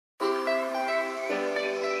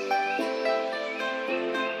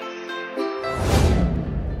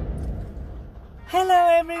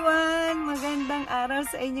everyone! Magandang araw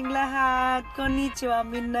sa inyong lahat. Konnichiwa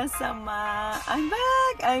minasama. I'm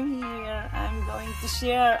back! I'm here. I'm going to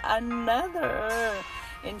share another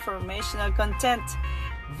informational content,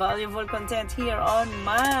 valuable content here on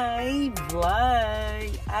my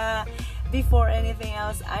vlog. Before anything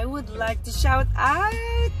else, I would like to shout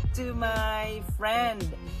out to my friend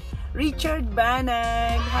Richard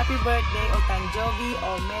Banag. Happy birthday o Tanjobi o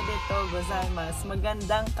Medeto gozaimasu.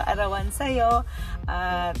 Magandang kaarawan sa'yo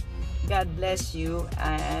at God bless you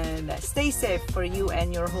and stay safe for you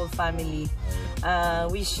and your whole family.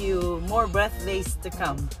 Wish you more birthdays to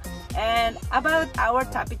come. And about our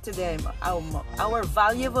topic today, our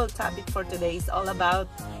valuable topic for today is all about,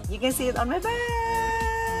 you can see it on my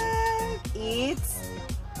back, it's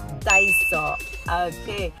Daiso.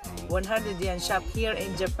 Okay, 100 yen shop here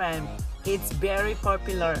in Japan. It's very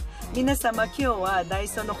popular. Minasama kyo wa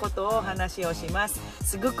Daiso no koto o hanashi o shimasu.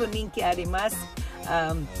 Sugoku ninki arimasu.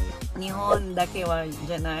 Nihon dake wa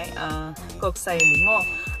janai, kokusai ni mo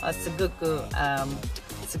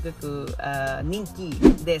sugoku ninki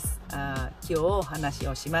desu. Kyo o hanashi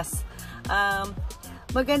o shimasu.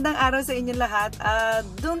 Magandang araw sa inyong lahat.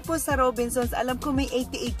 Doon po sa Robinsons, alam ko may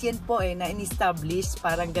 88 yen po na in-establish.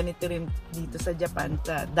 Parang ganito rin dito sa Japan.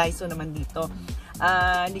 Sa Daiso naman dito.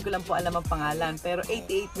 Hindi ko lang po alam ang pangalan. Pero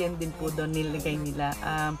 88 yen din po doon nilagay nila.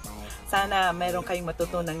 Sana mayroon kayong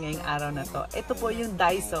matutunan ngayong araw na to. Ito po yung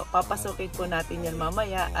Daiso. Papasukin po natin yan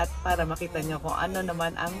mamaya at para makita nyo kung ano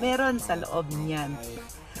naman ang meron sa loob niyan.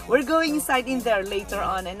 We're going inside in there later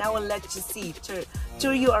on and I will let you see,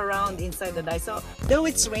 tour you around inside the Daiso. Though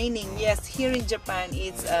it's raining, yes, here in Japan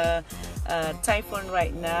it's a typhoon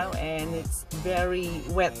right now and it's very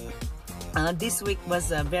wet. This week was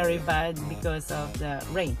very bad because of the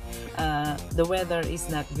rain. The weather is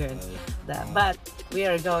not good, but we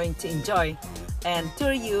are going to enjoy and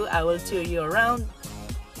tour you. I will tour you around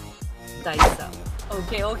Daiso.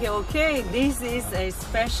 Okay. This is a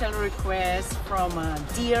special request from a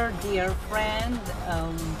dear friend.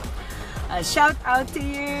 Shout out to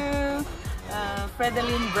you,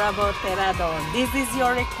 Fredeline Bravo Terado. This is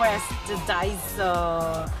your request to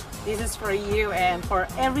Daiso. This is for you and for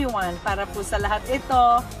everyone. Para po sa lahat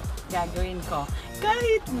ito, gagawin ko.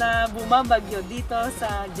 Kahit na bumabagyo dito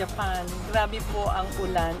sa Japan, grabe po ang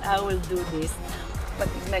ulan, I will do this.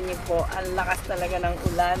 Patignan niyo po, ang lakas talaga ng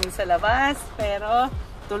ulan sa labas, pero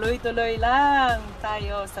tuloy-tuloy lang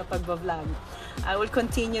tayo sa pagbablog. I will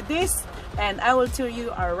continue this and I will tour you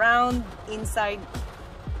around inside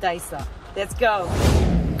Daiso. Let's go!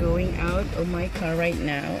 Going out of my car right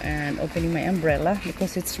now and opening my umbrella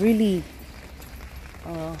because it's really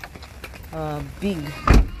big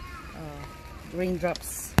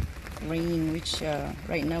raindrops raining, which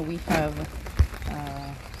right now we have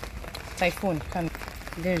typhoon coming.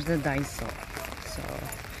 There's the Daiso. So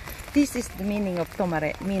this is the meaning of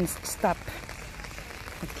tomare, means stop.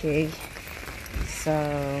 Okay, so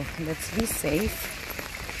let's be safe.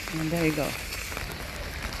 And there you go.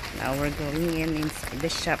 Now we're going inside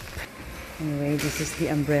the shop. Anyway, this is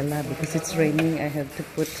the umbrella because it's raining. I have to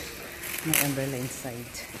put my umbrella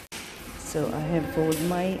inside. So I have folded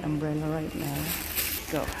my umbrella right now.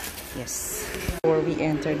 Go. Yes. Before we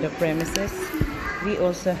enter the premises, we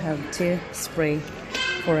also have to spray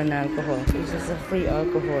for an alcohol. This is a free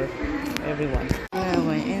alcohol for everyone. Now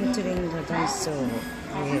I'm entering the Daiso.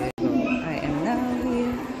 Here we go. I am now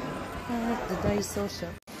here at the Daiso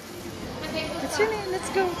shop.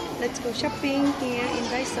 Let's go shopping here in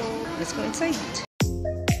Daiso. Let's go inside.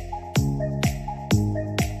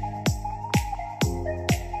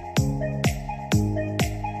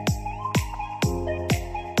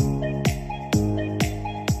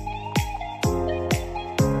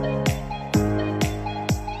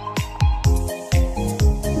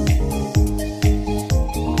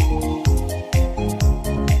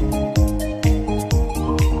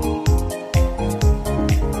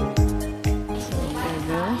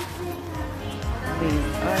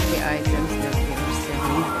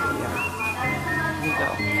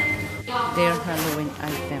 They're Halloween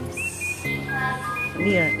items.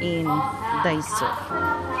 We are in Daiso.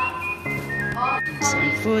 Some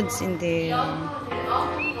foods in there.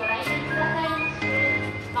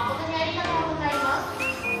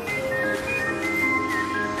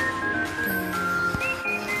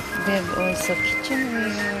 They have also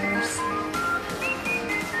kitchenwares,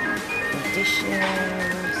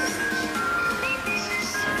 dishes.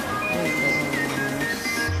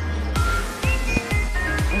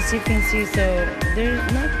 As you can see, so they're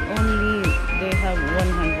not only they have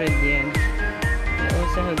 100 yen, they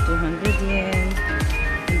also have 200 yen,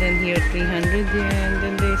 and then here 300 yen,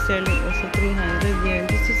 then they're selling also 300 yen.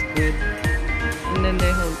 This is good. And And then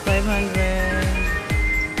they hold 500.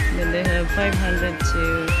 Then they have 500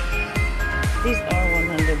 too. These are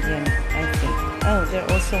 100 yen, I think. Oh, they're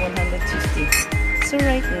also 150. So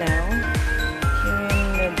right now, here in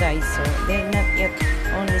the Daiso, they're not yet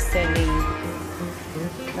only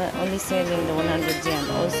selling the 100 yen,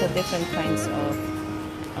 also different kinds of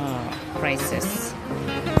prices.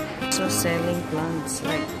 So selling plants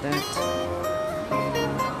like that,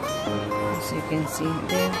 as you can see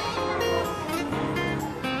there.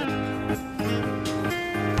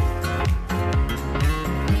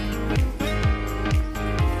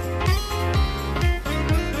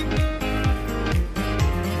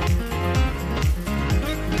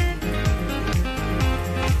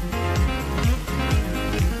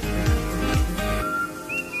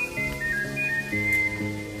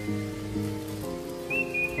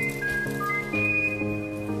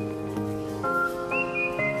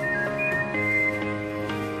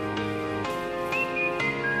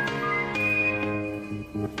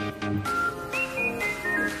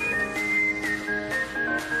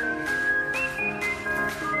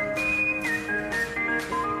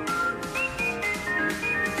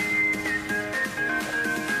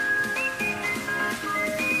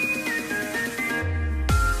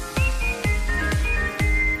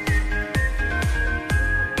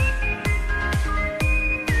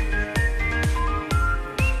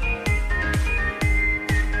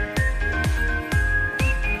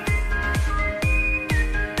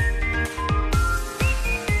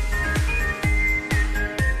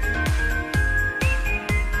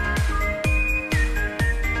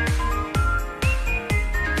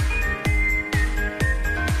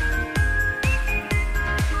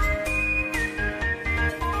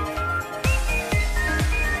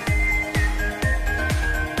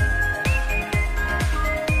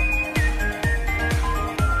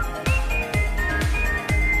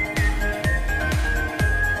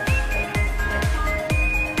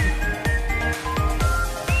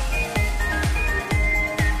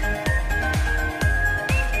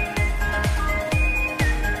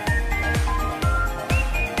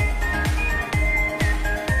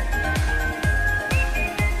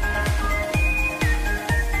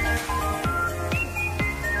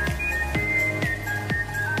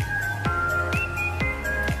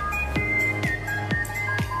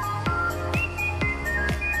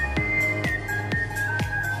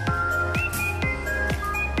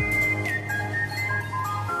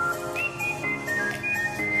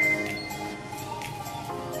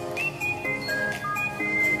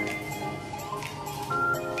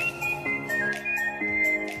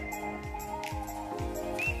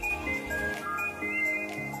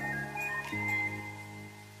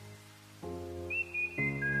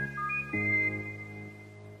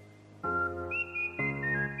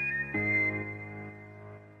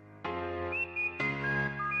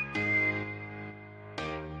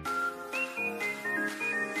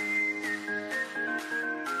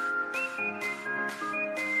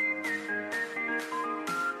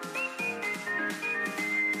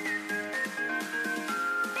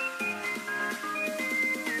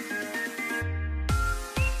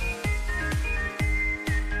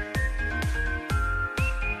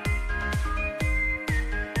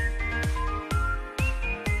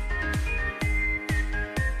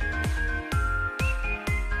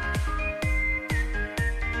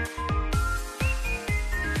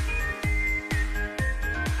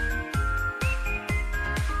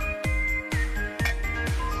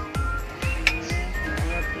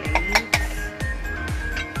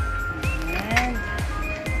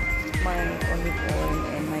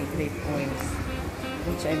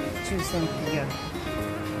 which I choose on here.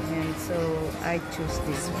 And so I choose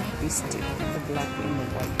this one, these two, the black and the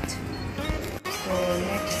white. So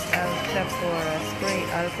next I'll shop for a spray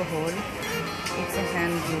alcohol. It's a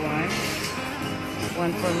handy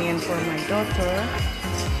one for me and for my daughter.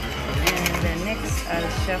 And then next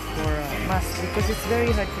I'll shop for a mask because it's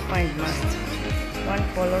very hard to find mask. One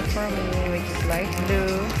color for me, which is light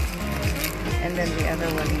blue, and then the other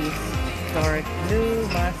one is dark blue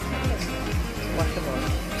mask, washable,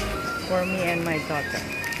 for me and my daughter.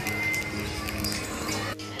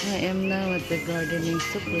 I am now at the gardening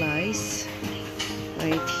supplies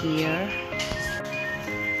right here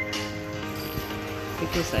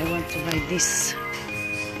because I want to buy this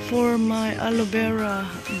for my aloe vera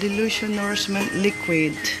dilution nourishment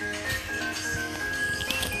liquid.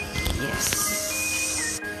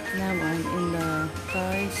 Yes. Now I'm in the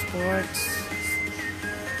Thai sports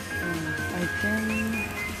item,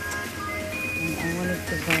 and I wanted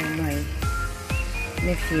to buy my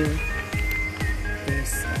nephew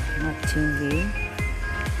this matching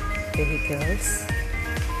vehicles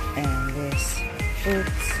and this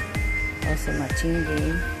books, also matching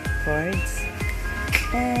game cards,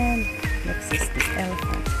 and next is this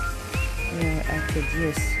elephant. I could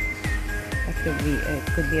use. It could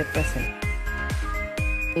be a present.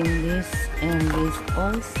 In this and this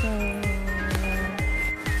also.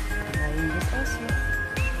 Buying this also.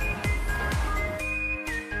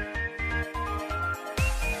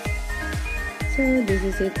 So this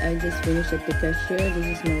is it. I just finished at the cashier. This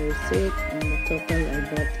is my receipt and the total I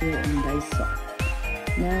bought here in Daiso.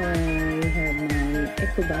 Now I have my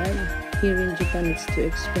eco bag. Here in Japan it's too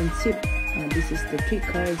expensive. This is the 3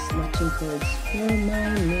 cards, matching cards for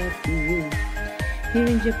my nephew. Here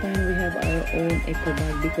in Japan we have our own eco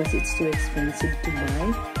bag because it's too expensive to buy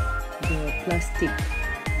the plastic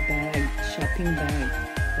bag, shopping bag.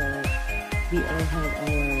 So we all have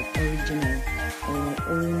our original, our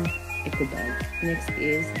own eco bag. Next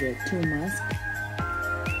is the 2 mask.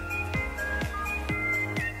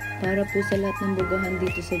 Para po sa lahat ng bugahan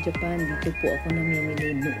dito sa Japan, dito po ako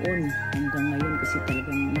namimili noon hanggang ngayon kasi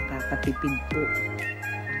talagang nakakatipid po.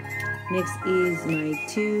 Next is my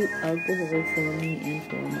 2 alcohol for me and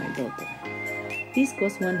for my daughter. This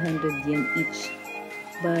costs 100 yen each,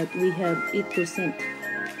 but we have 8%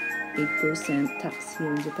 tax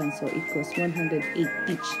here in Japan, so it costs 108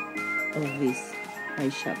 each of this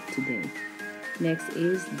I shopped today. Next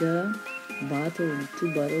is the bottle,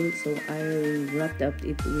 2 bottles, so I wrapped up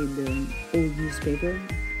it with the old newspaper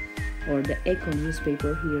or the eco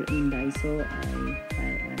newspaper here in Daiso. I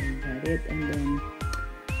got it and then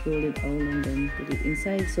roll it all and then put it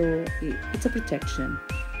inside, so it's a protection,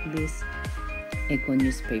 this eco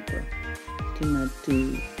newspaper, to not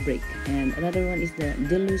to break. And another one is the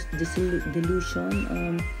dilution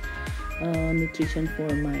nutrition for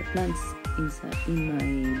my plants inside in my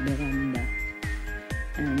veranda.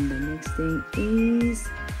 And the next thing is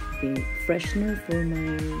freshener for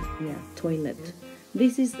my toilet.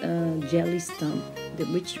 This is a jelly stamp,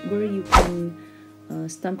 where you can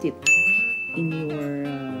stamp it in your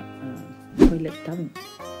toilet tub,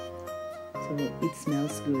 so it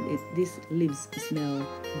smells good. This leaves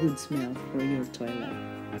good smell for your toilet.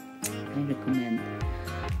 I recommend.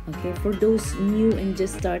 Okay, for those new and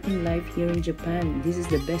just starting life here in Japan, this is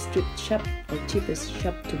the best thrift shop or cheapest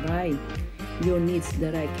shop to buy your needs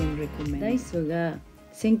that I can recommend. Daiso ga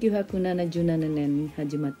 1977年に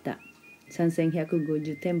始まった。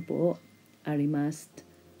3150店舗をあります。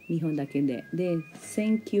日本だけで。で、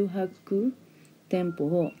1900店舗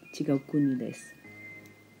を違う国です。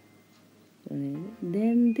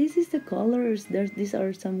Then this is the colors. These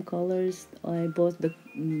are some colors. I bought the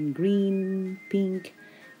green, pink,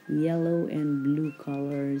 yellow, and blue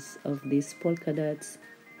colors of these polka dots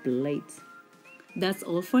plates. That's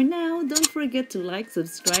all for now. Don't forget to like,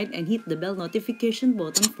 subscribe, and hit the bell notification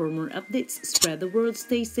button for more updates. Spread the word,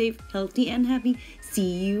 stay safe, healthy, and happy.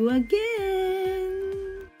 See you again!